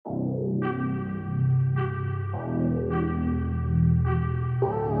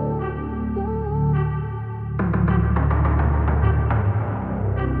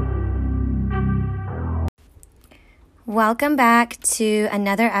Welcome back to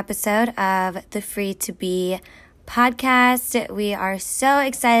another episode of the Free to Be podcast. We are so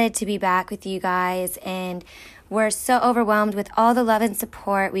excited to be back with you guys, and we're so overwhelmed with all the love and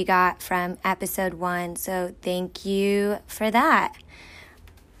support we got from episode 1. So thank you for that.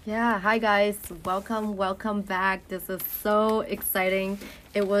 Yeah, hi guys. Welcome back. This is so exciting.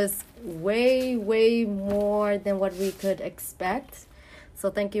 It was way more than what we could expect. So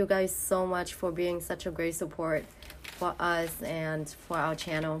thank you guys so much for being such a great support for us and for our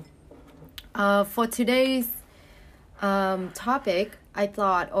channel. For today's topic, we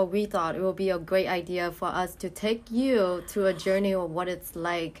thought it would be a great idea for us to take you to a journey of what it's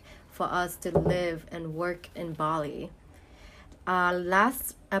like for us to live and work in Bali.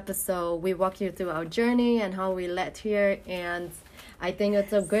 Last episode, we walked you through our journey and how we led here, and I think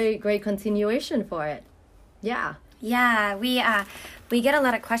it's a great continuation for it. Yeah. Yeah, we get a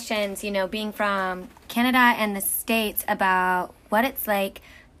lot of questions, being from Canada and the States about what it's like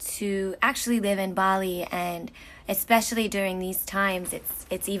to actually live in Bali, and especially during these times,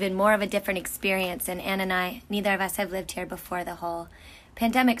 it's even more of a different experience. And Anne and I, neither of us have lived here before the whole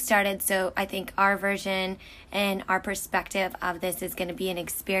pandemic started, so I think our version and our perspective of this is going to be an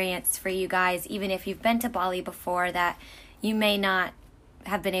experience for you guys, even if you've been to Bali before, that you may not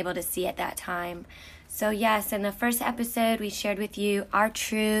have been able to see at that time. So yes, in the first episode, we shared with you our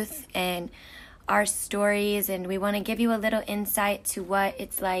truth and our stories, and we want to give you a little insight to what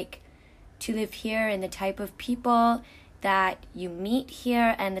it's like to live here and the type of people that you meet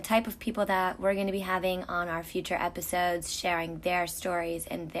here and the type of people that we're going to be having on our future episodes, sharing their stories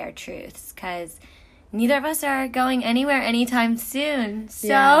and their truths, because neither of us are going anywhere anytime soon. So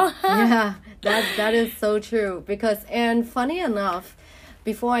yeah, that is so true. And funny enough,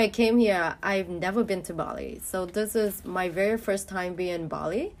 before I came here, I've never been to Bali. So this is my very first time being in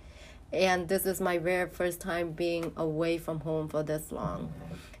Bali. And this is my very first time being away from home for this long.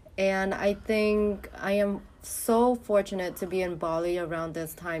 And I think I am so fortunate to be in Bali around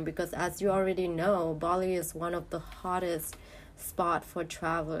this time because, as you already know, Bali is one of the hottest spots for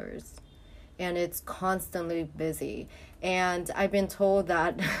travelers. And it's constantly busy. And I've been told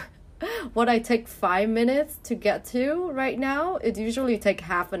that what I take 5 minutes to get to right now, it usually takes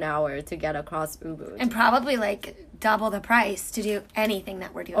half an hour to get across Ubud. And probably double the price to do anything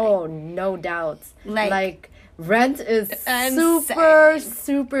that we're doing. Oh, no doubt. Like rent is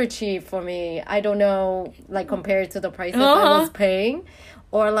super cheap for me. I don't know, compared to the prices I was paying,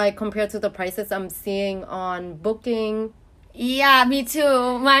 or compared to the prices I'm seeing on Booking. Yeah, me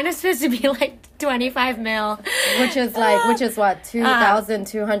too. Mine is supposed to be 25 mil, which is what,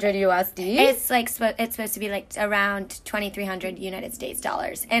 2,200 USD. It's supposed to be around 2,300 United States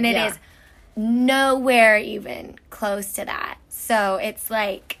dollars, and it is nowhere even close to that. So it's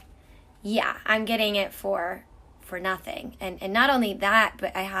I'm getting it for nothing, and not only that,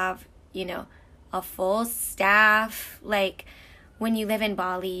 but I have a full staff. When you live in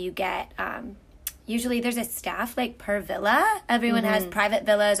Bali, you get usually there's a staff per villa. Everyone has private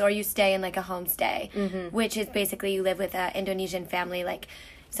villas, or you stay in a homestay, which is basically you live with an Indonesian family,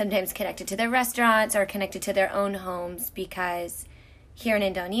 sometimes connected to their restaurants or connected to their own homes, because here in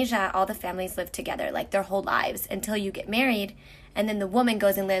Indonesia, all the families live together their whole lives until you get married, and then the woman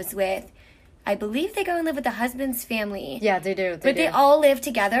goes and lives with, I believe they go and live with the husband's family. Yeah, they do. They all live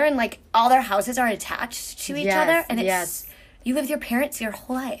together, and all their houses are attached to each other, and it's you live with your parents your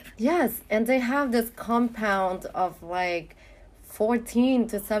whole life. Yes, and they have this compound of 14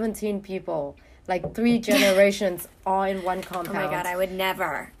 to 17 people, 3 generations all in one compound. Oh my God, I would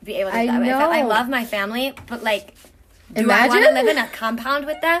never be able to do that. I know. I love my family, but do I want to live in a compound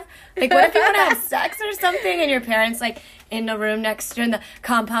with them? What if you want to have sex or something and your parents in the room next door, in the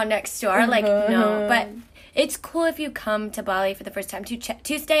compound next door? No. But it's cool if you come to Bali for the first time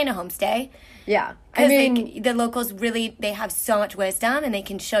to stay in a homestay. Yeah. Because the locals really, they have so much wisdom, and they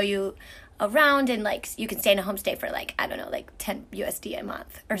can show you around, and you can stay in a homestay for 10 USD a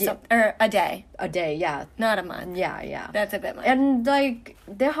month or something, or a day. A day, yeah. Not a month. Yeah. That's a bit much. And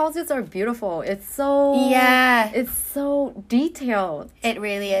their houses are beautiful. It's so it's so detailed. It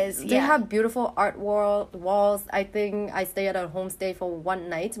really is. They have beautiful art walls. I think I stayed at a homestay for one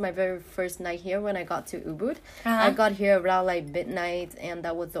night, my very first night here when I got to Ubud. I got here around midnight, and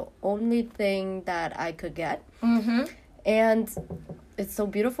that was the only thing that I could get. And it's so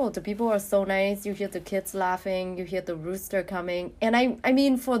beautiful. The people are so nice. You hear the kids laughing. You hear the rooster coming. And I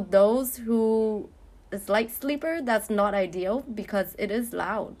mean, for those who is sleeper, that's not ideal because it is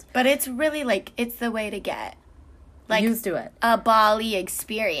loud. But it's really it's the way to get used to it. A Bali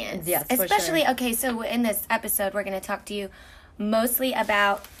experience. Yes, especially, for sure. Okay, so in this episode, we're going to talk to you mostly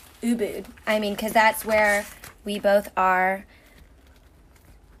about Ubud. I mean, because that's where We both are.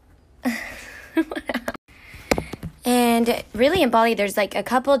 And really in Bali, there's like a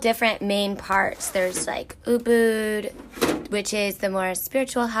couple different main parts. There's like Ubud, which is the more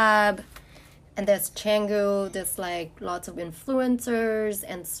spiritual hub. And there's Canggu, there's like lots of influencers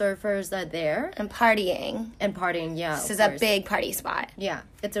and surfers are there. And partying. Yeah. This is a big party spot. Yeah,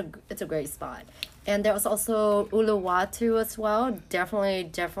 it's a great spot. And there's also Uluwatu as well.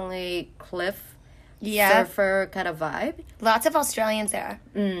 Definitely cliff surfer kind of vibe. Lots of Australians there.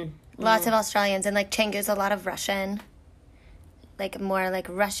 Lots of Australians. And like Canggu's a lot of Russian. Like more like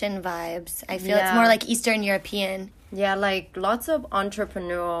Russian vibes. I feel it's more like Eastern European. Yeah, like lots of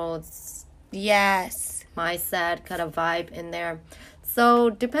entrepreneurial mindset kind of vibe in there. So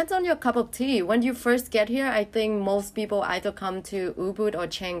depends on your cup of tea. When you first get here, I think most people either come to Ubud or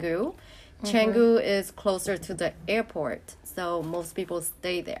Canggu. Canggu is closer to the airport, so most people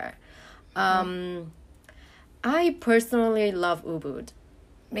stay there. I personally love Ubud.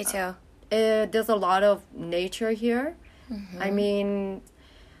 Me too. There's a lot of nature here. I mean,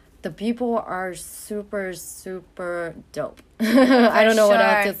 the people are super, super dope. I don't know what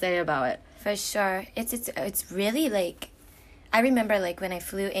I have to say about it. For sure. It's really like, I remember like when I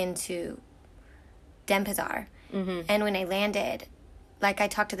flew into Denpasar and when I landed, like I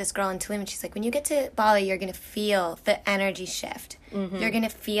talked to this girl in Tulum and she's like, when you get to Bali, you're going to feel the energy shift. You're going to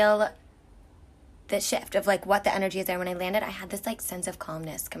feel the shift of like what the energy is there. When I landed, I had this like sense of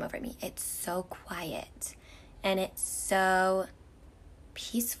calmness come over me. It's so quiet and it's so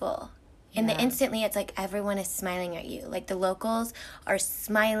peaceful. And instantly it's like everyone is smiling at you. Like the locals are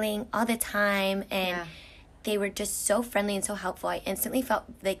smiling all the time and they were just so friendly and so helpful. I instantly felt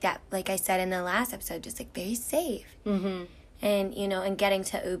like that, like I said in the last episode, just like very safe. And, you know, and getting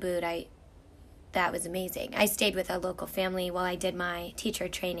to Ubud, that was amazing. I stayed with a local family while I did my teacher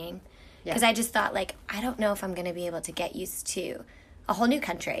training. Because I just thought, like, I don't know if I'm going to be able to get used to a whole new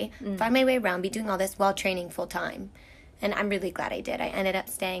country, find my way around, be doing all this while training full time. And I'm really glad I did. I ended up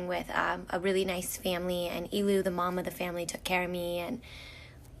staying with a really nice family, and Ilu, the mom of the family, took care of me. And,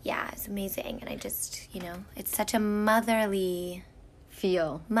 yeah, it's amazing. And I just, you know, it's such a motherly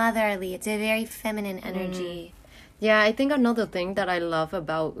feel. It's a very feminine energy. Yeah, I think another thing that I love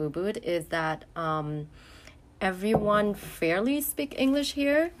about Ubud is that everyone fairly speak English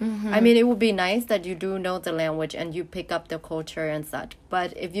here. I mean, it would be nice that you do know the language and you pick up the culture and such.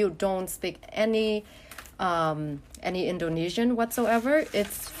 But if you don't speak any Indonesian whatsoever,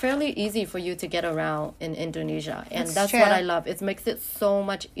 it's fairly easy for you to get around in Indonesia. And that's what I love. It makes it so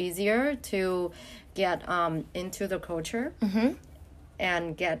much easier to get into the culture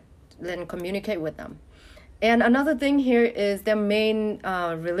and then communicate with them. And another thing here is their main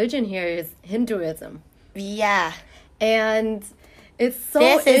religion here is Hinduism. Yeah. And it's so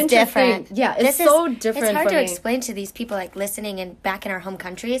this is different. Yeah, it's so different. It's hard to explain to these people like listening and back in our home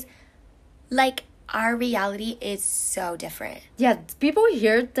countries. Like our reality is so different. Yeah, people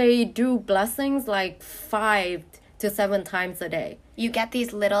here, they do blessings like 5 to 7 times a day. You get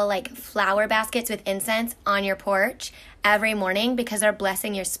these little like flower baskets with incense on your porch every morning because they're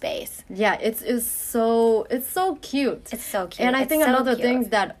blessing your space. Yeah, it's so cute. It's so cute. And I think another thing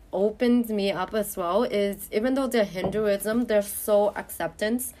that opens me up as well is even though they're Hinduism, they're so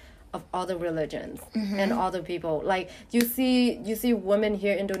acceptance of other religions and other people. Like you see women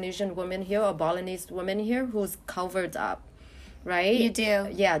here, Indonesian women here or Balinese women here who's covered up. Right? You do.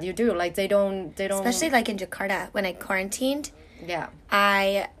 Yeah, you do. Like they don't especially like in Jakarta when I quarantined. Yeah.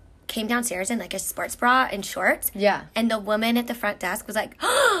 I came downstairs in like a sports bra and shorts. Yeah. And the woman at the front desk was like,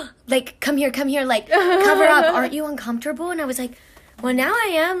 oh, like, come here, like, cover up. Aren't you uncomfortable? And I was like, well, now I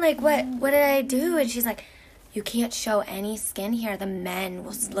am. Like, what did I do? And she's like, you can't show any skin here. The men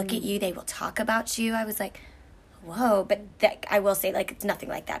will look at you. They will talk about you. I was like, whoa. But I will say, like, it's nothing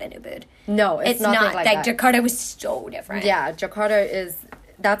like that in Ubud. No, it's not like that. Jakarta was so different. Yeah, Jakarta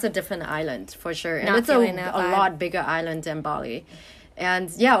that's a different island for sure. And it's a lot bigger island than Bali.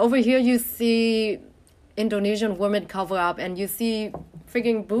 And yeah, over here you see Indonesian women cover up and you see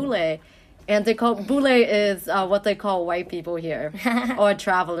freaking bule. And bule is what they call white people here. Or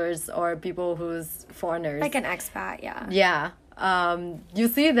travelers or people who's foreigners. Like an expat, yeah. Yeah. You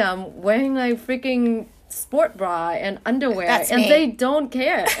see them wearing like freaking sport bra and underwear. That's and me. They don't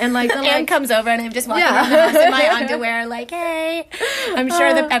care. And like Anne comes over and I'm just walking around the house in my underwear like, hey. I'm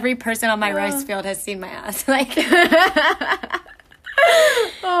sure that every person on my rice field has seen my ass. Like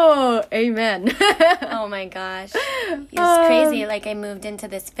oh, amen. Oh my gosh. It was crazy. Like I moved into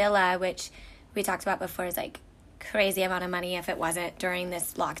this villa, which we talked about before is like crazy amount of money if it wasn't during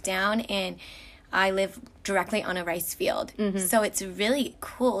this lockdown. And I live directly on a rice field. So it's really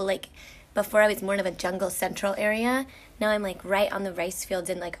cool. Like before I was more of a jungle central area. Now I'm like right on the rice fields,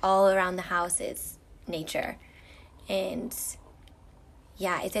 and like all around the house is nature. And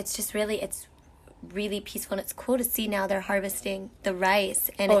yeah, it's just really, it's really peaceful, and it's cool to see now they're harvesting the rice,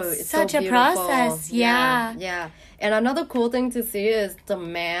 and it's such a process. Yeah. And another cool thing to see is the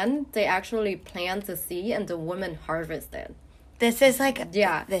man, they actually plant the seed and the women harvest it. This is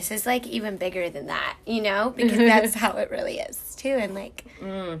like even bigger than that, you know, because that's how it really is too. And like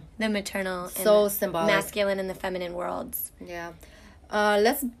the maternal and so the symbolic, masculine and the feminine worlds. Yeah.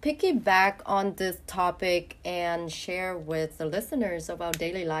 Let's piggyback on this topic and share with the listeners about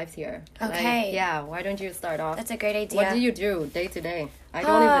daily lives here. Okay. Why don't you start off? That's a great idea. What do you do day to day? I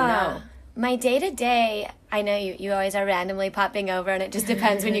don't even know. My day to day, I know you always are randomly popping over, and it just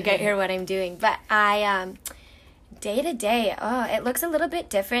depends when you get here what I'm doing. But day to day, it looks a little bit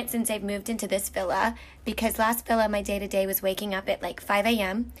different since I've moved into this villa, because last villa, my day to day was waking up at like 5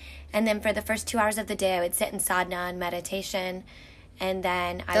 a.m. And then for the first 2 hours of the day, I would sit in sadhana and meditation. And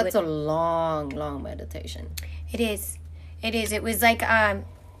then That's a long meditation. It is. It was like,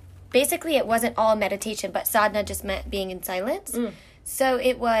 basically it wasn't all meditation, but sadhana just meant being in silence. So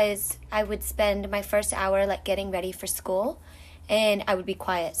I would spend my first hour like getting ready for school, and I would be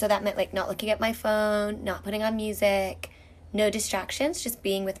quiet. So that meant like not looking at my phone, not putting on music, no distractions, just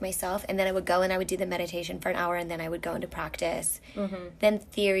being with myself. And then I would go and I would do the meditation for an hour, and then I would go into practice. Then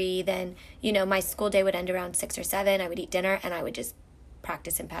theory, then, you know, my school day would end around 6 or 7. I would eat dinner, and I would just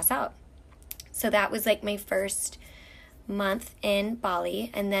practice and pass out. So that was like my first month in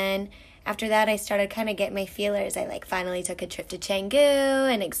Bali. And then after that, I started kind of getting my feelers. I like finally took a trip to Canggu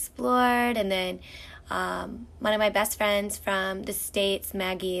and explored. And then one of my best friends from the States,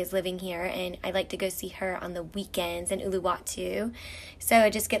 Maggie, is living here, and I like to go see her on the weekends in Uluwatu. So I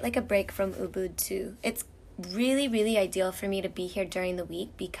just get like a break from Ubud too. It's really, really ideal for me to be here during the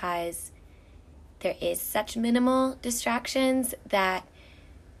week, because there is such minimal distractions that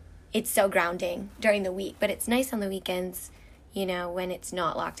it's so grounding during the week. But it's nice on the weekends, you know, when it's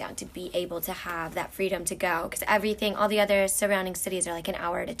not locked down, to be able to have that freedom to go, because all the other surrounding cities are like an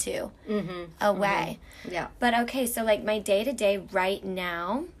hour to 2 away. Yeah. But okay, so like my day to day right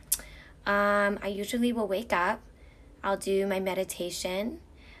now, I usually will wake up, I'll do my meditation.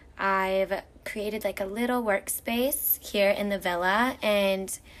 I've created like a little workspace here in the villa,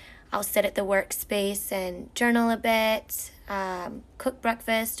 and I'll sit at the workspace and journal a bit, cook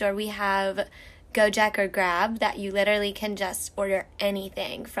breakfast, or we have Gojek or Grab that you literally can just order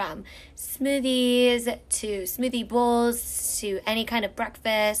anything from smoothies to smoothie bowls to any kind of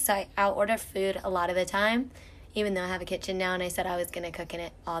breakfast. So I'll order food a lot of the time, even though I have a kitchen now and I said I was going to cook in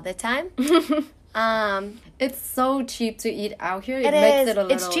it all the time. It's so cheap to eat out here. It makes it a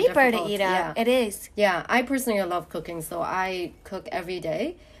little It's cheaper difficult. to eat out. Yeah. It is. Yeah, I personally love cooking, so I cook every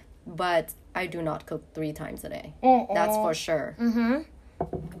day, but I do not cook 3 times a day. That's for sure.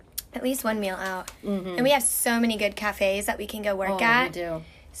 At least one meal out. And we have so many good cafes that we can go work at. We do.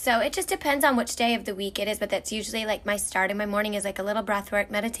 So it just depends on which day of the week it is, but that's usually like my start of my morning is like a little breathwork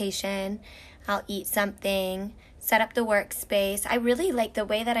meditation. I'll eat something, set up the workspace. I really like the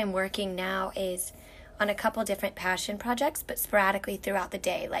way that I'm working now is on a couple different passion projects, but sporadically throughout the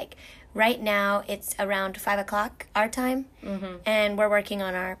day. Like right now it's around 5 o'clock our time, and we're working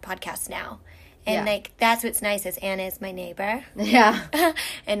on our podcast now. And like that's what's nice is Anna is my neighbor. Yeah.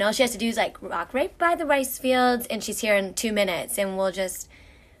 And all she has to do is like walk right by the rice fields, and she's here in 2 minutes, and we'll just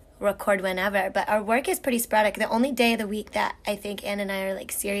record whenever. But our work is pretty sporadic. The only day of the week that I think Anna and I are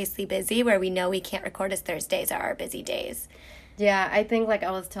like seriously busy, where we know we can't record, is Thursdays are our busy days. Yeah, I think like I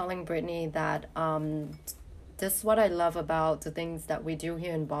was telling Brittany that this is what I love about the things that we do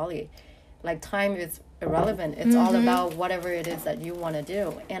here in Bali. Like time is irrelevant. It's all about whatever it is that you want to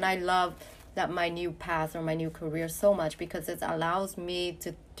do. And I love that my new path or my new career so much, because it allows me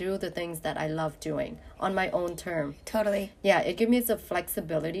to do the things that I love doing on my own term. Totally. Yeah, it gives me the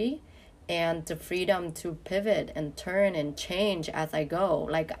flexibility and the freedom to pivot and turn and change as I go.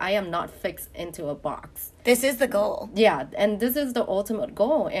 Like I am not fixed into a box. This is the goal. Yeah, and this is the ultimate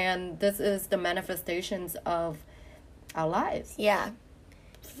goal, and this is the manifestations of our lives. Yeah.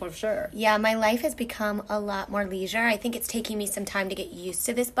 For sure. Yeah, my life has become a lot more leisure. I think it's taking me some time to get used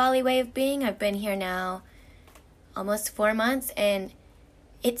to this Bali way of being. I've been here now almost 4 months, and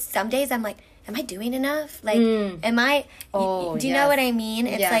it's some days I'm like, am I doing enough? Like, am I, do you know what I mean?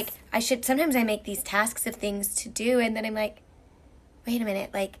 It's like, sometimes I make these tasks of things to do, and then I'm like, wait a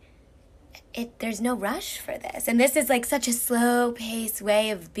minute, like, there's no rush for this. And this is like such a slow paced way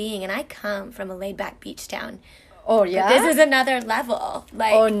of being, and I come from a laid back beach town. Oh, yeah? But this is another level.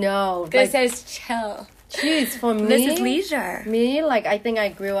 Like, oh, no. This is chill. Jeez, for me, This is leisure. Me, like, I think I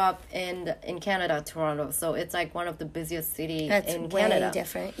grew up in Canada, Toronto, so it's like one of the busiest cities in Canada. That's way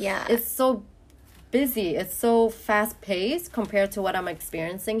different, yeah. It's so busy. It's so fast-paced compared to what I'm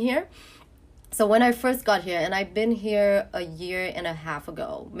experiencing here. So when I first got here, and I've been here a year and a half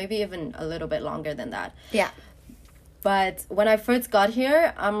ago, maybe even a little bit longer than that. Yeah. But when I first got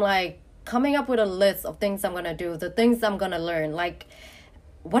here, I'm like coming up with a list of things I'm going to do, the things I'm going to learn. Like,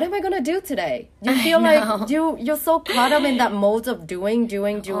 what am I going to do today? You feel like you're so caught up in that mode of doing.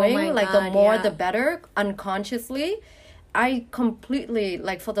 Like, the more, the better, unconsciously. I completely,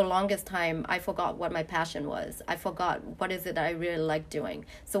 like, for the longest time, I forgot what my passion was. I forgot what is it that I really like doing.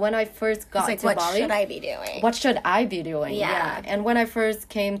 So when I first got to Bali... what should I be doing? What should I be doing? Yeah. And when I first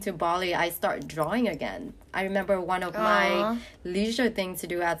came to Bali, I started drawing again. I remember one of my leisure things to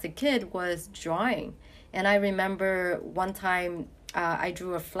do as a kid was drawing. And I remember one time... I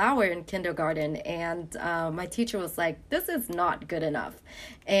drew a flower in kindergarten, and my teacher was like, this is not good enough.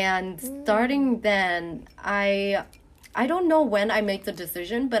 And starting then, I don't know when I made the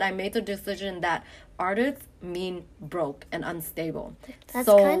decision, but I made the decision that artists mean broke and unstable. That's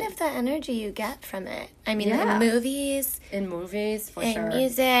kind of the energy you get from it. I mean, in movies. In movies, for sure. In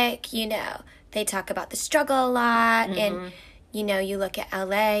music, you know, they talk about the struggle a lot. And, you know, you look at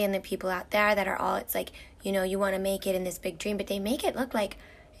LA and the people out there that are all, it's like, you know, you want to make it in this big dream, but they make it look like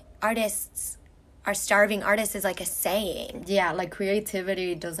artists are starving. Artists is like a saying. Yeah, like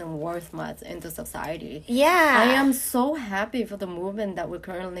creativity doesn't worth much into society. Yeah. I am so happy for the movement that we're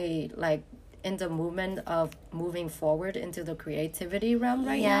currently like in the movement of moving forward into the creativity realm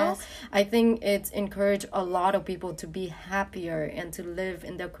right now. I think it's encouraged a lot of people to be happier and to live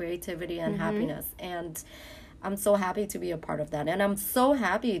in their creativity and happiness. And I'm so happy to be a part of that. And I'm so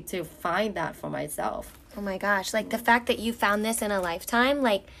happy to find that for myself. Oh my gosh. Like the fact that you found this in a lifetime,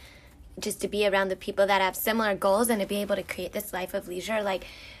 like just to be around the people that have similar goals and to be able to create this life of leisure. Like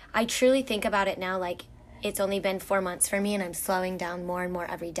I truly think about it now, like it's only been 4 months for me and I'm slowing down more and more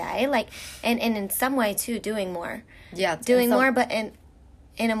every day. Like, and in some way too, doing more. Yeah. Doing more, but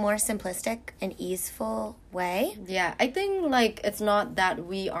in a more simplistic and easeful way. Yeah. I think like it's not that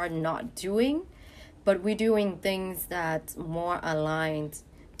we are not doing, but we're doing things that more aligned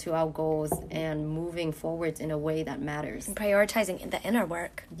to our goals and moving forward in a way that matters. And prioritizing the inner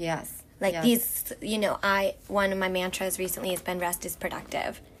work. Yes. Like these, you know, one of my mantras recently has been rest is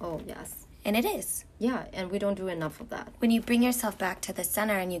productive. Oh, yes. And it is. Yeah, and we don't do enough of that. When you bring yourself back to the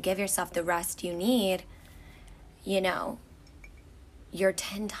center and you give yourself the rest you need, you know, you're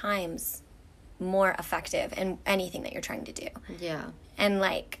 10 times more effective in anything that you're trying to do. Yeah. And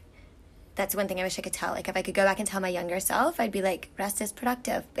like, that's one thing I wish I could tell. Like, if I could go back and tell my younger self, I'd be like, rest is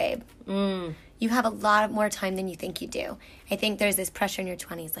productive, babe. You have a lot more time than you think you do. I think there's this pressure in your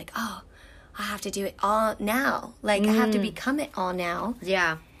 20s, like, oh, I have to do it all now. Like, I have to become it all now.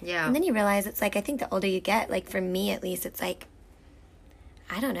 Yeah, yeah. And then you realize it's like, I think the older you get, like, for me at least, it's like,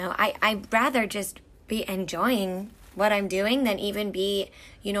 I don't know. I'd rather just be enjoying what I'm doing than even be,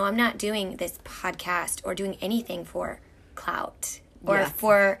 you know, I'm not doing this podcast or doing anything for clout or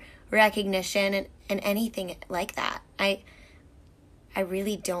for recognition and anything like that. I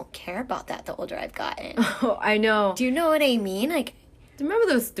really don't care about that the older I've gotten. Oh, I know. Do you know what I mean? Like, do you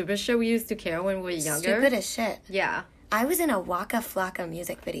remember those stupid shit we used to care when we were younger? Stupid as shit. Yeah. I was in a Waka Flocka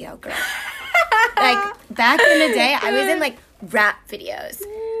music video, girl. Like, back in the day, I was in, like, rap videos.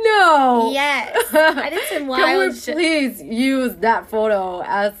 No. Yes. I did some wild shit. Can we please use that photo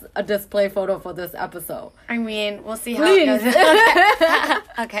as a display photo for this episode? I mean, we'll see how it goes. Okay.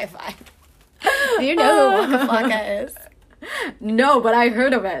 Okay, fine. Do you know who Waka Flocka is? No, but I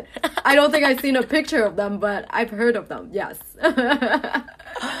heard of it. I don't think I've seen a picture of them, but I've heard of them. Yes.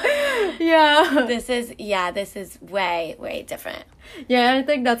 Yeah. This is way, way different. Yeah, I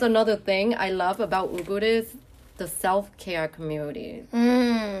think that's another thing I love about Ubud is the self-care community.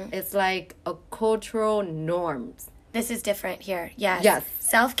 It's like a cultural norms. This is different here. Yes. Yes.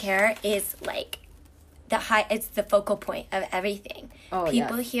 Self-care is like it's the focal point of everything. Oh,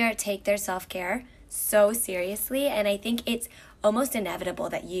 People here take their self-care so seriously, and I think it's almost inevitable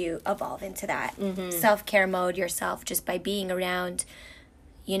that you evolve into that self-care mode yourself just by being around,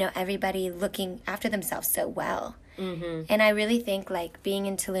 you know, everybody looking after themselves so well. And I really think like being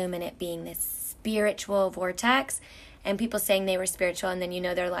in Tulum and it being this spiritual vortex and people saying they were spiritual and then, you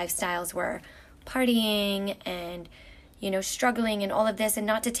know, their lifestyles were partying and, you know, struggling and all of this, and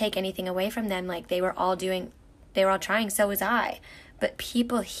not to take anything away from them, like they were all trying, so was I. But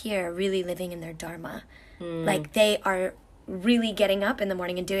people here are really living in their dharma. Like they are really getting up in the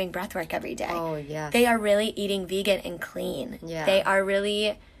morning and doing breath work every day. Oh, yes. They are really eating vegan and clean. Yeah. They are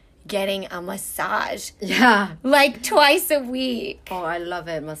really, getting a massage. Yeah. Like twice a week. Oh, I love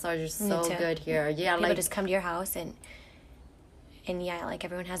it. Massage is so good here. Yeah, People like just come to your house and yeah, like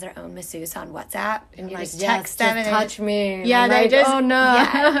everyone has their own masseuse on WhatsApp, and you like, just text them and touch me. Yeah, I'm they like, just. oh no.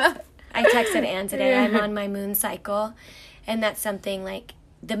 Yeah. I texted Anne today. I'm on my moon cycle, and that's something like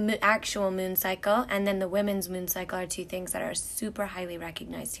the actual moon cycle and then the women's moon cycle are two things that are super highly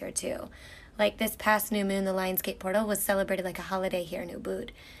recognized here too. Like this past new moon, the Lionsgate portal was celebrated like a holiday here in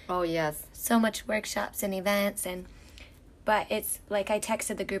Ubud. Oh yes. So much workshops and events but it's like I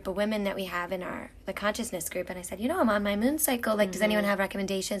texted the group of women that we have in the consciousness group, and I said, I'm on my moon cycle. Like, does anyone have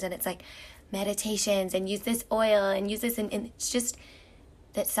recommendations? And it's like meditations and use this oil and use this, and it's just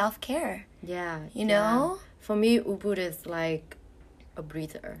that self-care. Yeah. You know? For me, Ubud is like a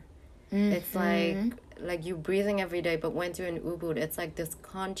breather. Mm-hmm. It's like you breathing every day, but when you're in Ubud, it's like this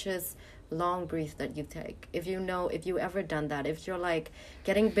conscious long breath that you take. If you ever done that, if you're like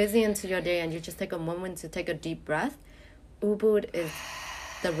getting busy into your day and you just take a moment to take a deep breath, Ubud is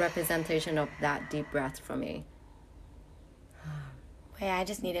the representation of that deep breath for me. Yeah, I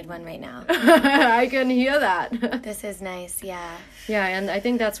just needed one right now. I can hear that. This is nice, yeah. Yeah, and I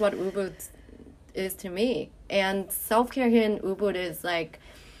think that's what Ubud is to me. And self-care here in Ubud is like,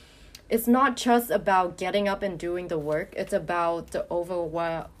 it's not just about getting up and doing the work. It's about the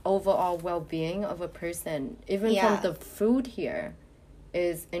overall well-being of a person. Even from the food here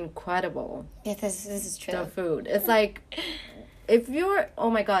is incredible. Yeah, this is true. The food. It's like, if you're, oh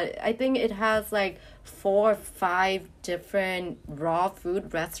my God, I think it has like 4 or 5 different raw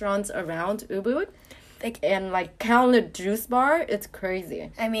food restaurants around Ubud. And like countless juice bar. It's crazy.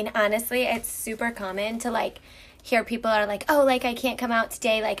 I mean, honestly, it's super common to like hear people are like, oh, like I can't come out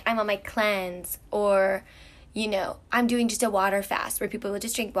today, like I'm on my cleanse, or I'm doing just a water fast where people will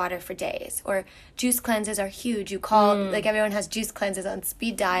just drink water for days, or juice cleanses are huge. You call like everyone has juice cleanses on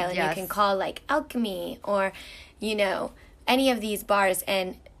speed dial, and you can call like Alchemy or any of these bars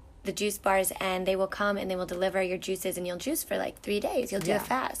and the juice bars, and they will come and they will deliver your juices, and you'll juice for like 3 days. You'll do a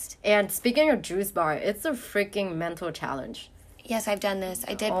fast. And speaking of juice bar, it's a freaking mental challenge. Yes, I've done this.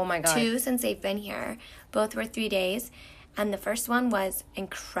 I did 2 since they've been here. Both were 3 days. And the first one was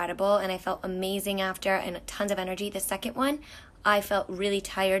incredible, and I felt amazing after and tons of energy. The second one, I felt really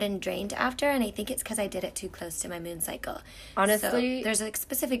tired and drained after, and I think it's because I did it too close to my moon cycle. Honestly, so there's like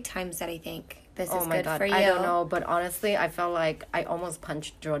specific times that I think this is good God. for you. I don't know, but honestly, I felt like I almost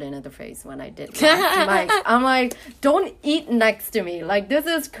punched Jordan in the face when I did that. I'm like, don't eat next to me. Like, this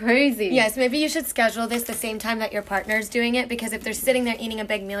is crazy. Yes, maybe you should schedule this the same time that your partner's doing it, because if they're sitting there eating a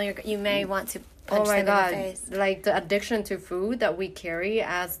big meal, you may want to punch them in the face. Like the addiction to food that we carry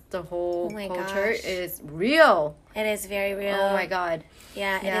as the whole culture is real. It is very real. Oh my God.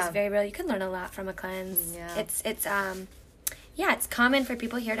 Yeah, it is very real. You can learn a lot from a cleanse. Yeah. It's common for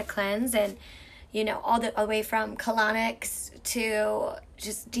people here to cleanse, and all the way from colonics to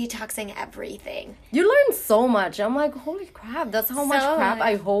just detoxing everything. You learn so much. I'm like, holy crap, that's how much crap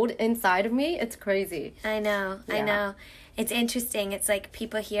I hold inside of me. It's crazy. I know. It's interesting. It's like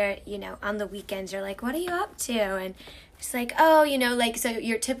people here, on the weekends, you're like, what are you up to? And it's like, oh, like, so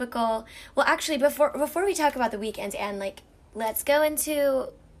your typical, well, actually, before we talk about the weekends, and like, let's go into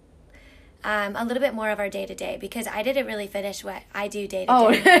a little bit more of our day-to-day, because I didn't really finish what I do day-to-day.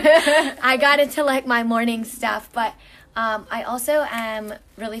 Oh. I got into like my morning stuff, but I also am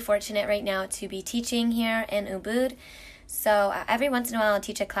really fortunate right now to be teaching here in Ubud. So every once in a while I'll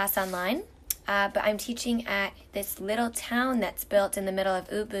teach a class online. But I'm teaching at this little town that's built in the middle of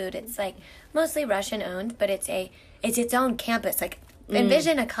Ubud. It's like mostly Russian owned, but it's its own campus. Like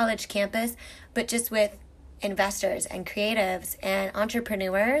envision a college campus, but just with investors and creatives and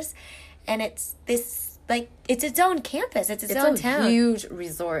entrepreneurs. And it's this it's its own campus. It's own town. It's a huge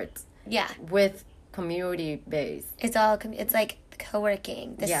resort. Yeah. With community base. It's like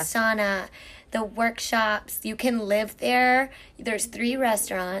co-working, the sauna, the workshops. You can live there. There's 3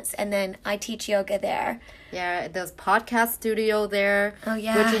 restaurants, and then I teach yoga there. Yeah, there's podcast studio there. Oh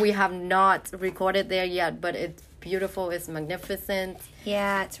yeah. Which we have not recorded there yet, but it's beautiful. It's magnificent.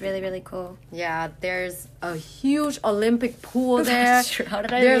 Yeah, it's really, really cool. Yeah, there's a huge Olympic pool there. That's true. How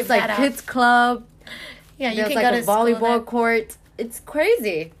did I There's like that kids club. Yeah, you there's can like go a to volleyball court. It's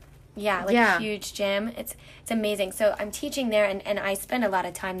crazy. Yeah, a huge gym. It's amazing. So I'm teaching there, and I spend a lot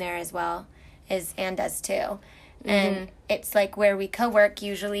of time there as well, as Anne does too. And it's like where we co-work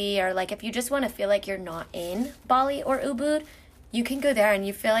usually, or like if you just want to feel like you're not in Bali or Ubud, you can go there and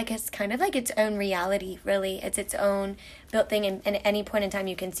you feel like it's kind of like its own reality, really. It's its own built thing, and at any point in time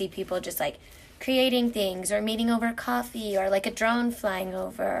you can see people just like creating things or meeting over coffee, or like a drone flying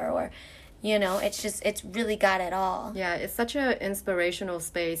over, or You know, it's really got it all. Yeah, it's such an inspirational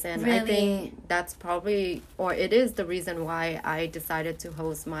space, and I Really. think that's probably, or it is the reason why I decided to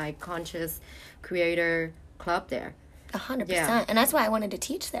host my Conscious Creator Club there. 100%. Yeah. And that's why I wanted to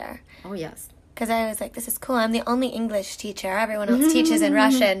teach there. Oh, yes. Because I was like, this is cool. I'm the only English teacher. Everyone else teaches in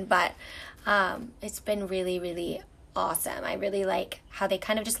Russian. But it's been really, really awesome. I really like how they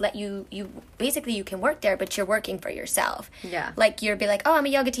kind of just let you basically you can work there, but you're working for yourself. Yeah. Like you'll be like, oh, I'm a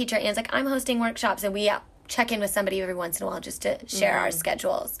yoga teacher. And it's like, I'm hosting workshops. And we check in with somebody every once in a while just to share our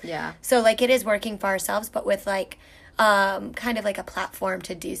schedules. Yeah. So like it is working for ourselves, but with like kind of like a platform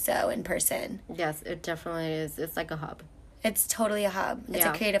to do so in person. Yes, it definitely is. It's like a hub. It's totally a hub. It's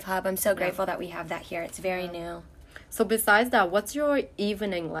Yeah. a creative hub. I'm so grateful that we have that here. It's very new. So besides that, what's your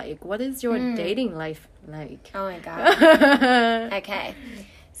evening like? What is your dating life like? Oh my god. Okay.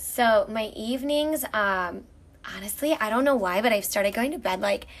 So my evenings, honestly, I don't know why, but I've started going to bed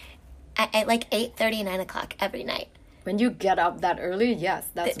like at like 8:30, 9 o'clock every night. When you get up that early, yes,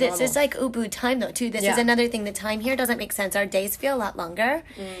 that's This normal. is like Ubud time though too. This is Yeah. another thing. The time here doesn't make sense. Our days feel a lot longer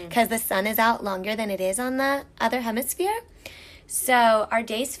because the sun is out longer than it is on the other hemisphere. So our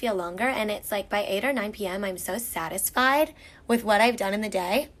days feel longer, and it's like by 8 or 9 p.m. I'm so satisfied with what I've done in the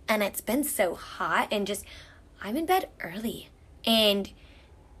day, and it's been so hot, and just I'm in bed early, and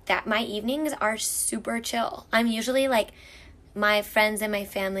that my evenings are super chill. I'm usually like my friends and my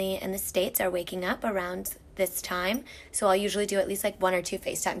family in the States are waking up around this time, so I'll usually do at least like 1 or 2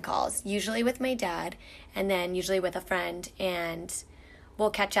 FaceTime calls, usually with my dad, and then usually with a friend, and we'll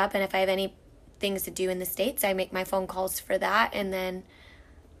catch up, and if I have any things to do in the States, I make my phone calls for that, and then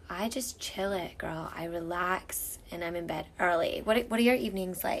I just chill it, girl. I relax, and I'm in bed early. What are your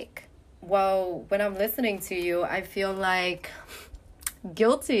evenings like? Well, when I'm listening to you, I feel like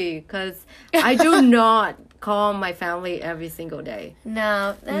guilty because I do not call my family every single day.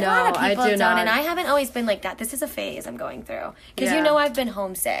 No, a No, lot of I people do don't, not. and I haven't always been like that. This is a phase I'm going through because Yeah. you know I've been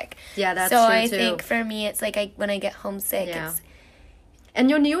homesick. Yeah, that's so true I too. think for me it's like when I get homesick, Yeah. it's And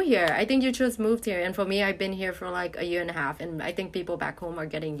you're new here. I think you just moved here. And for me, I've been here for like a year and a half. And I think people back home are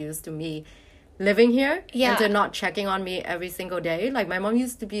getting used to me living here. Yeah. And they're not checking on me every single day. Like my mom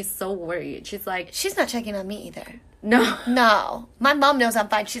used to be so worried. She's like, she's not checking on me either. no. No, my mom knows I'm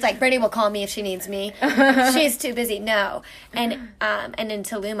fine. She's like, Brittany will call me if she needs me. She's too busy. No, and in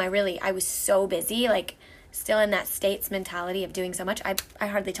Tulum, I was so busy, like still in that States mentality of doing so much. I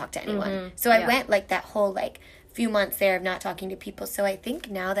hardly talked to anyone. So I Yeah. went like that whole like few months there of not talking to people. So I think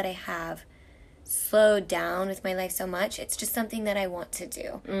now that I have slowed down with my life so much, it's just something that I want to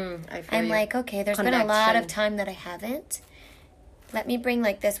do. I feel I'm you. like, okay, there's been a lot of Connection. time that I haven't. Let me bring,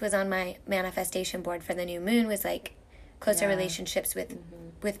 like, this was on my manifestation board for the new moon, was like closer Yeah. relationships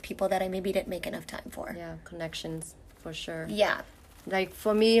with people that I maybe didn't make enough time for. Yeah, connections for sure. Yeah. Like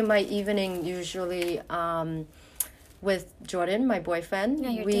for me, my evening usually with Jordan, my boyfriend. Yeah,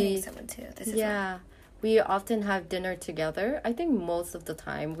 you're dating someone too. This is Yeah, we often have dinner together. I think most of the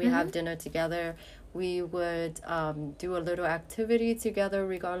time we have dinner together. We would do a little activity together,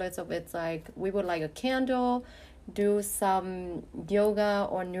 regardless of it's like we would light a candle, do some yoga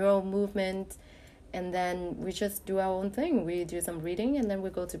or neural movement, and then we just do our own thing. We do some reading, and then we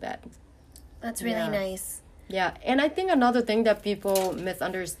go to bed. That's really Yeah. nice. Yeah, and I think another thing that people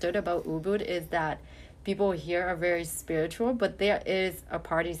misunderstood about Ubud is that people here are very spiritual, but there is a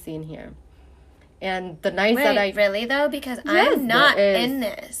party scene here. And the nights that I... Wait, really though? Because Yes, I'm not there is. in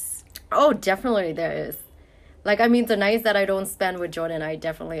this. Oh, definitely there is. Like, I mean, the nights that I don't spend with Jordan, I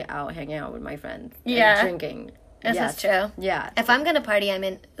definitely out hanging out with my friends. Yeah. And drinking. This Yes. is true. Yeah. If I'm gonna party, I'm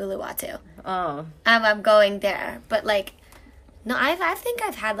in Uluwatu. Oh. I'm going there. But like, no, I think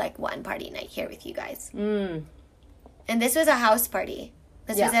I've had like one party night here with you guys. Mm. And this was a house party.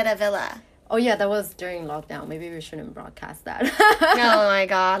 This was Yeah. at a villa. Oh, yeah, that was during lockdown. Maybe we shouldn't broadcast that. Oh my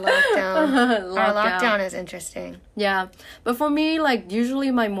god, lockdown. Our Lockdown. lockdown is interesting. Yeah, but for me, like,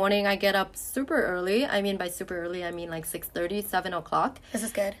 usually my morning, I get up super early. I mean, by super early, I mean like 6:30, 7 o'clock. This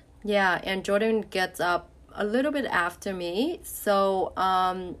is good. Yeah, and Jordan gets up a little bit after me. So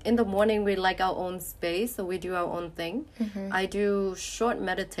in the morning, we like our own space, so we do our own thing. I do short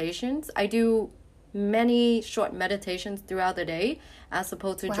meditations. I do many short meditations throughout the day, as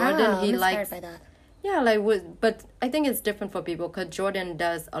opposed to Jordan. I'm He inspired likes... by that. Yeah, like, but I think it's different for people because Jordan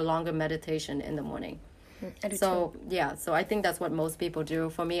does a longer meditation in the morning. I do too. So, yeah, so I think that's what most people do.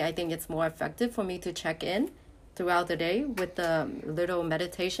 For me, I think it's more effective for me to check in throughout the day with the little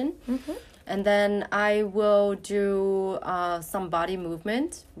meditation. And then I will do some body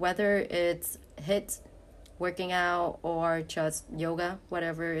movement, whether it's HIIT, working out, or just yoga,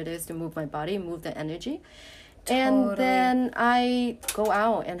 whatever it is to move my body, move the energy. And Totally. then I go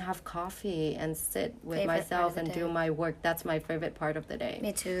out and have coffee and sit with Favorite part myself of the and day. do my work. That's my favorite part of the day.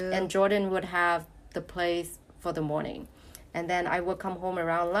 Me too. And Jordan would have the place for the morning. And then I would come home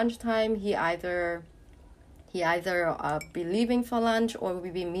around lunchtime. He either be leaving for lunch or we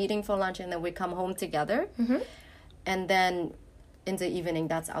be meeting for lunch, and then we come home together. Mm-hmm. And then in the evening,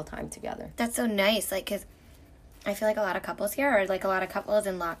 that's our time together. That's so nice. Like, because I feel like a lot of couples here, or like a lot of couples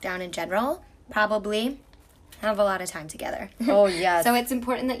in lockdown in general, probably have a lot of time together. Oh, yes. So it's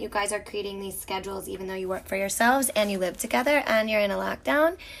important that you guys are creating these schedules, even though you work for yourselves and you live together and you're in a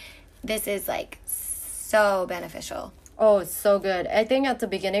lockdown. This is like so beneficial. Oh, so good. I think at the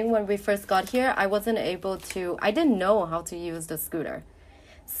beginning when we first got here, I didn't know how to use the scooter.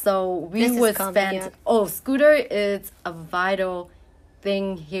 So we This is would convenient. scooter is a vital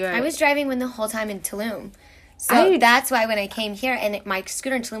thing here. I was driving one the whole time in Tulum. So that's why when I came here, and my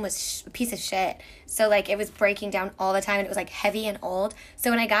scooter in Tulum was a piece of shit. So, like, it was breaking down all the time, and it was, like, heavy and old. So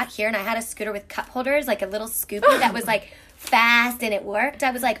when I got here and I had a scooter with cup holders, like a little Scoopy that was, like, fast and it worked,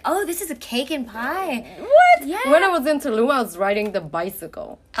 I was like, oh, this is a cake and pie. What? Yeah. When I was in Tulum, I was riding the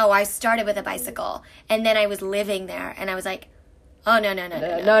bicycle. Oh, I started with a bicycle, and then I was living there, and I was like, oh, no,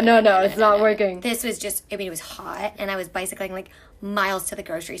 It's not working. This was just, I mean, it was hot, and I was bicycling, like, miles to the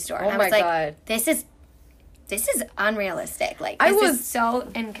grocery store. And Oh I my was like, God. This is unrealistic. Like, I this was- is so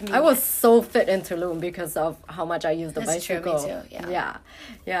inconvenient. I was so fit in Tulum because of how much I used the That's true, me bicycle. too,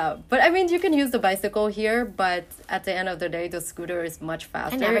 Yeah. But I mean, you can use the bicycle here, but at the end of the day, the scooter is much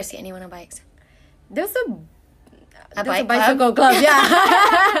faster. I never see anyone on bikes. There's a bike bicycle club.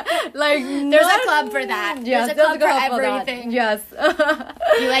 Yeah. Like There's a club for that. Yes, There's a club for that. everything. Yes.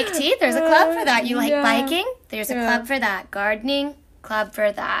 You like tea? There's a club for that. You like Yeah. biking? There's a club for that. Gardening? Club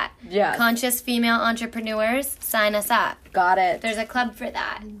for that. Yes. Conscious female entrepreneurs? Sign us up. Got it. There's a club for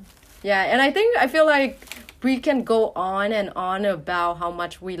that. Yeah, and I feel like we can go on and on about how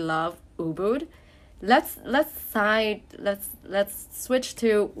much we love Ubud. Let's switch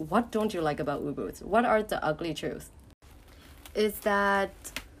to what don't you like about Ubud? What are the ugly truths? Is that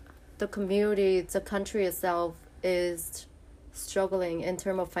the community, the country itself is struggling in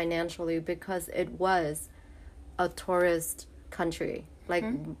terms of financially because it was a tourist country. Like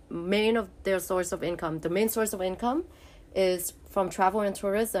main of their source of income, the main source of income is from travel and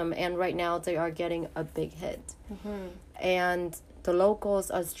tourism, and right now they are getting a big hit. And the locals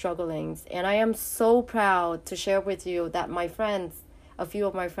are struggling, and I am so proud to share with you that a few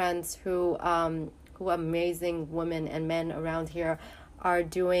of my friends who amazing women and men around here are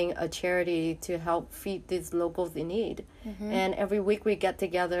doing a charity to help feed these locals in need. And every week we get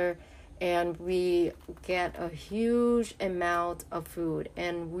together and we get a huge amount of food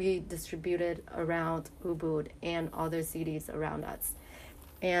and we distribute it around Ubud and other cities around us.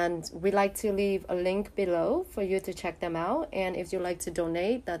 And we like to leave a link below for you to check them out. And if you like to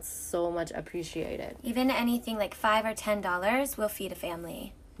donate, that's so much appreciated. Even anything like $5 or $10 will feed a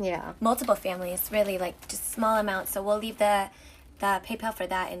family. Yeah. Multiple families, really, like just small amounts. So we'll leave the PayPal for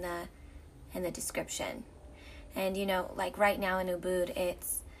that in the description. And like right now in Ubud,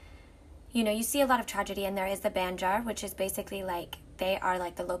 it's you see a lot of tragedy, and there is the Banjar, which is basically like they are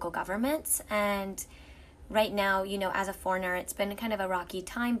like the local governments. And right now, as a foreigner, it's been kind of a rocky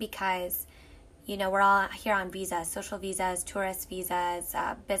time because, we're all here on visas, social visas, tourist visas,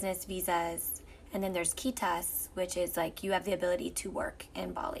 business visas, and then there's Kitas, which is like you have the ability to work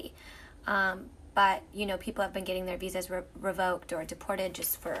in Bali. But, people have been getting their visas revoked or deported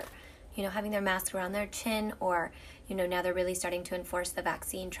just for, having their mask around their chin, or, now they're really starting to enforce the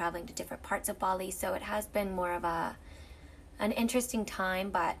vaccine traveling to different parts of Bali. So it has been more of an interesting time,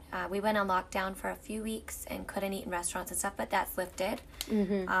 but we went on lockdown for a few weeks and couldn't eat in restaurants and stuff, but that's lifted.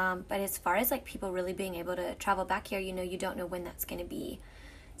 But as far as like people really being able to travel back here, you don't know when that's going to be.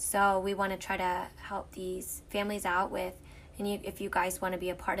 So we want to try to help these families out with, and if you guys want to be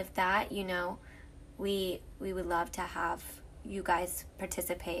a part of that, we would love to have you guys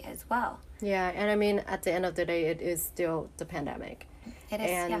participate as well. Yeah, and I mean, at the end of the day, it is still the pandemic. It is,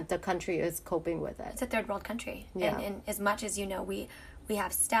 and the country is coping with it. It's a third world country. Yeah. And as much as we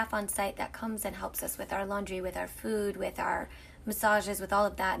have staff on site that comes and helps us with our laundry, with our food, with our massages, with all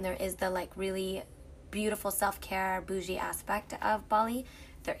of that, and there is the like really beautiful self-care bougie aspect of Bali.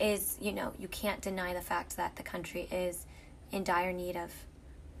 There is, you can't deny the fact that the country is in dire need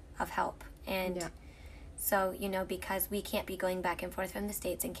of help. And so, because we can't be going back and forth from the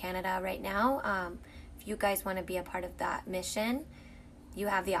States and Canada right now, if you guys want to be a part of that mission, you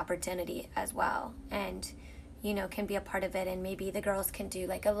have the opportunity as well, and can be a part of it. And maybe the girls can do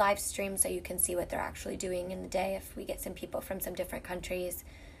like a live stream so you can see what they're actually doing in the day if we get some people from some different countries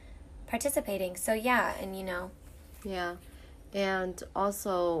participating. So yeah, and Yeah. And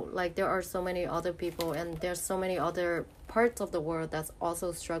also, like, there are so many other people, and there's so many other parts of the world that's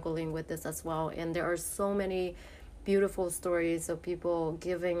also struggling with this as well. And there are so many beautiful stories of people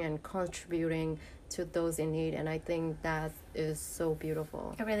giving and contributing to those in need. And I think that is so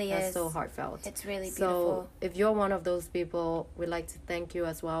beautiful. It really that's is. so heartfelt. It's really So beautiful. if you're one of those people, we'd like to thank you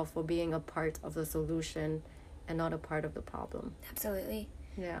as well for being a part of the solution and not a part of the problem. Absolutely.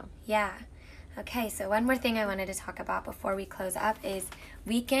 Yeah. Yeah. Okay, so one more thing I wanted to talk about before we close up is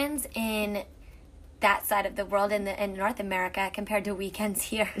weekends in that side of the world in North America compared to weekends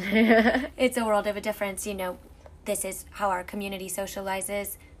here. It's a world of a difference. This is how our community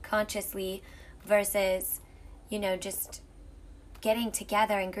socializes consciously versus, just getting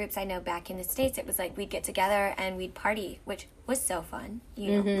together in groups. I know back in the States, it was like we'd get together and we'd party, which was so fun.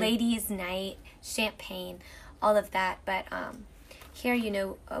 Ladies' night, champagne, all of that. But here,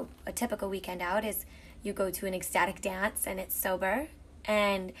 a typical weekend out is you go to an ecstatic dance and it's sober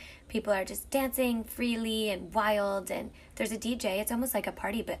and people are just dancing freely and wild, and there's a DJ. It's almost like a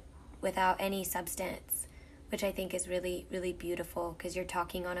party but without any substance, which I think is really, really beautiful because you're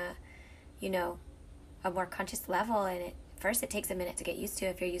talking on a more conscious level, and first it takes a minute to get used to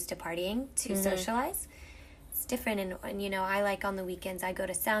if you're used to partying, to socialize. It's different, and I like on the weekends I go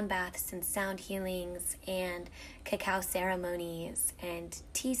to sound baths and sound healings and cacao ceremonies and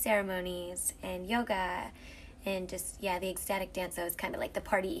tea ceremonies and yoga and just the ecstatic dance. So it's kind of like the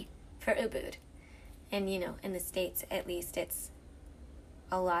party for Ubud, and in the States at least it's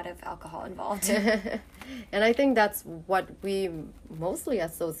a lot of alcohol involved. And I think that's what we mostly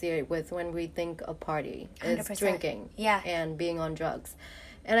associate with when we think of party is 100%. drinking Yeah. and being on drugs.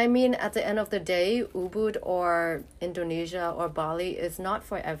 And I mean, at the end of the day, Ubud or Indonesia or Bali is not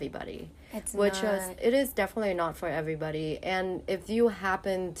for everybody. It is definitely not for everybody. And if you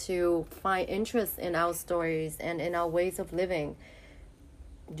happen to find interest in our stories and in our ways of living,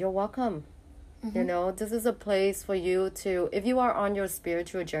 you're welcome. This is a place for you to, if you are on your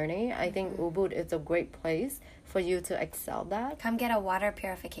spiritual journey, I think Ubud is a great place for you to excel that. Come get a water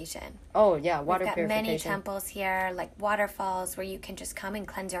purification. Oh, yeah, water We've got purification. many temples here, like waterfalls, where you can just come and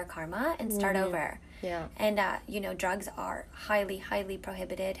cleanse your karma and start over. Yeah. And, drugs are highly, highly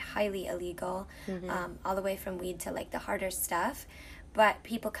prohibited, highly illegal, all the way from weed to, like, the harder stuff. But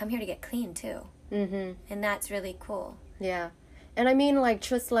people come here to get clean, too. And that's really cool. Yeah. And I mean, like,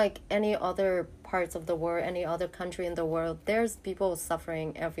 just like any other parts of the world, any other country in the world, there's people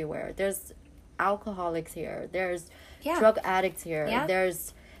suffering everywhere. There's alcoholics here. There's drug addicts here. Yeah.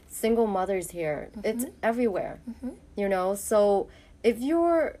 There's single mothers here. It's everywhere, So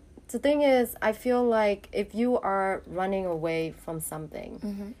the thing is, I feel like if you are running away from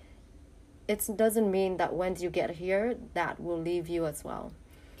something, it doesn't mean that when you get here, that will leave you as well.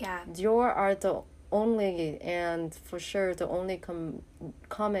 Yeah. You are the only, and for sure the only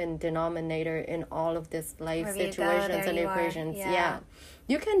common denominator in all of this life situations and equations. Yeah.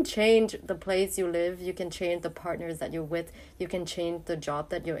 You can change the place you live, you can change the partners that you're with, you can change the job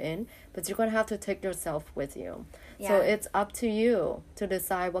that you're in, but you're gonna have to take yourself with you. So it's up to you to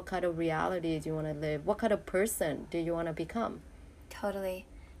decide what kind of reality do you want to live, what kind of person do you want to become. Totally.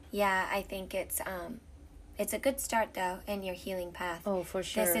 Yeah, I think it's a good start, though, in your healing path. Oh, for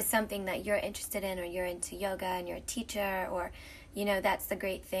sure. This is something that you're interested in, or you're into yoga and you're a teacher, or, that's the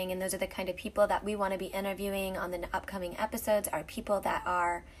great thing. And those are the kind of people that we want to be interviewing on the upcoming episodes, are people that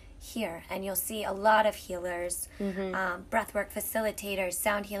are here. And you'll see a lot of healers, breathwork facilitators,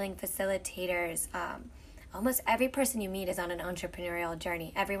 sound healing facilitators. Almost every person you meet is on an entrepreneurial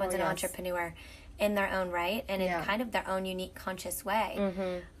journey. Everyone's an entrepreneur in their own right and in kind of their own unique, conscious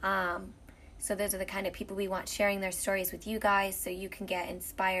way. So those are the kind of people we want sharing their stories with you guys, so you can get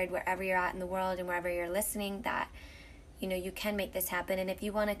inspired wherever you're at in the world and wherever you're listening, that, you can make this happen. And if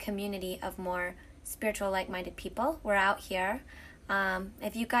you want a community of more spiritual, like-minded people, we're out here.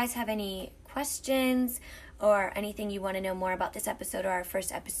 If you guys have any questions or anything you want to know more about this episode or our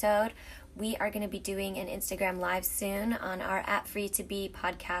first episode, we are going to be doing an Instagram live soon on our @Free2Be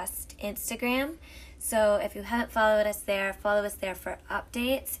podcast Instagram. So if you haven't followed us there, follow us there for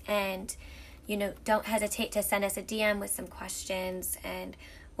updates, and don't hesitate to send us a DM with some questions, and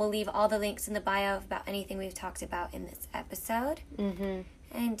we'll leave all the links in the bio about anything we've talked about in this episode.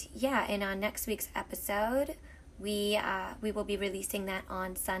 And in our next week's episode, we will be releasing that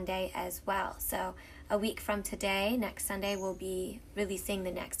on Sunday as well. So a week from today, next Sunday, we'll be releasing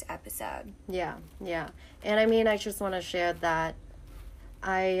the next episode. Yeah. And I mean, I just want to share that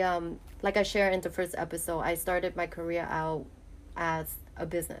like I shared in the first episode, I started my career out as a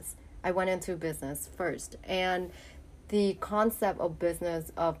business. I went into business first, and the concept of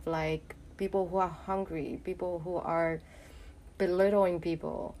business of like people who are hungry, people who are belittling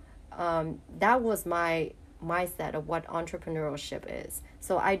people. That was my mindset of what entrepreneurship is.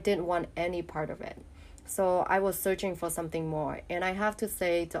 So I didn't want any part of it. So I was searching for something more. And I have to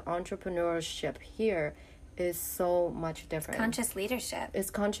say, the entrepreneurship here is so much different. Conscious leadership. It's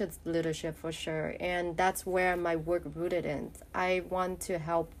conscious leadership for sure. And that's where my work rooted in. I want to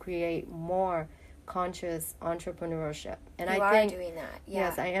help create more conscious entrepreneurship. And you I think, are doing that. Yeah.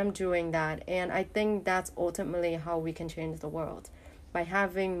 Yes, I am doing that. And I think that's ultimately how we can change the world. By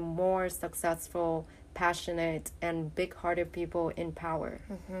having more successful, passionate, and big-hearted people in power.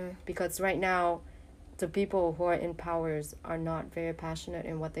 Because right now, the people who are in powers are not very passionate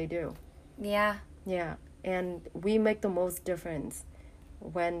in what they do. Yeah. Yeah. And we make the most difference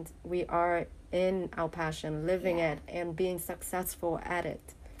when we are in our passion, living it, and being successful at it.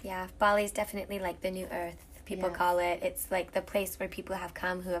 Yeah. Bali is definitely like the new earth, people call it. It's like the place where people have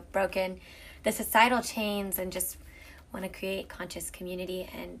come who have broken the societal chains and just want to create conscious community.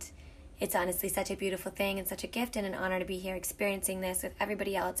 And it's honestly such a beautiful thing and such a gift and an honor to be here experiencing this with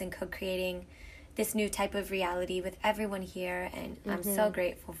everybody else and co-creating this new type of reality with everyone here. And I'm so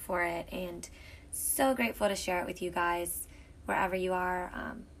grateful for it and so grateful to share it with you guys wherever you are.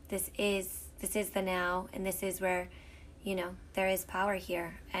 This is the now, and this is where, you know, there is power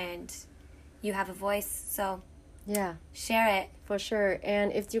here and you have a voice. So yeah, share it. For sure.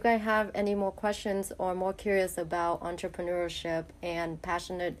 And if you guys have any more questions or more curious about entrepreneurship and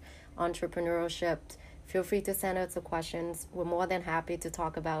passionate entrepreneurship, feel free to send us the questions. We're more than happy to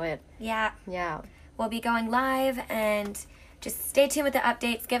talk about it. Yeah. Yeah. We'll be going live, and just stay tuned with the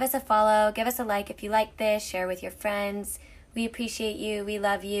updates. Give us a follow. Give us a like if you like this. Share with your friends. We appreciate you. We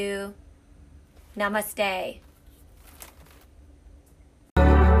love you. Namaste.